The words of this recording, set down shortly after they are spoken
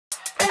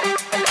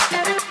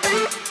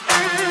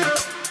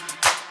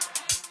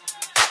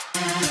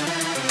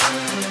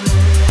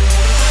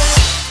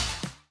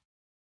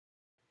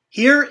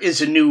Here is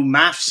a new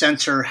MAF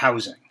sensor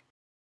housing.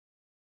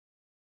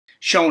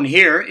 Shown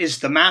here is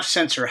the MAF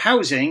sensor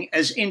housing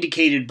as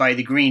indicated by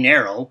the green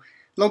arrow,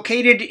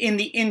 located in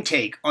the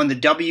intake on the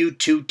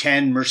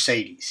W210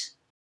 Mercedes.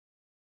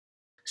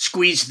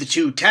 Squeeze the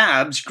two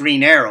tabs,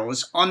 green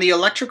arrows, on the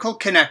electrical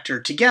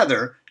connector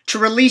together to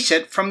release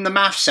it from the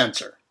MAF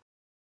sensor.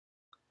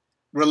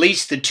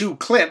 Release the two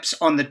clips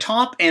on the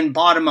top and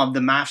bottom of the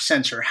MAF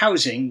sensor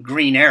housing,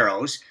 green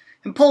arrows,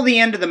 and pull the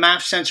end of the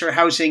MAF sensor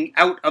housing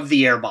out of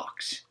the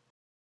airbox.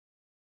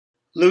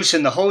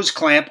 Loosen the hose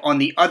clamp on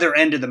the other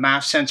end of the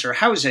MAF sensor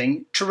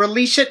housing to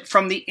release it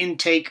from the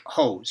intake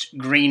hose,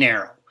 green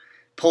arrow.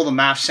 Pull the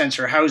MAF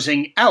sensor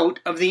housing out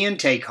of the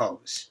intake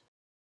hose.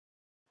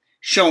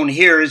 Shown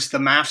here is the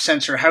MAF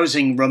sensor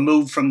housing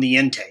removed from the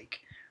intake.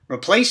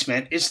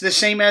 Replacement is the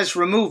same as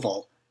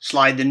removal.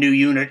 Slide the new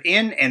unit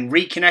in and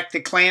reconnect the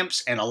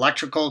clamps and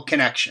electrical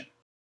connection.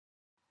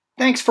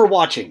 Thanks for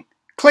watching.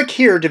 Click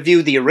here to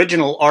view the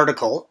original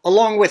article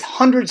along with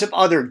hundreds of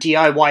other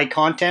DIY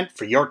content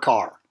for your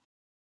car.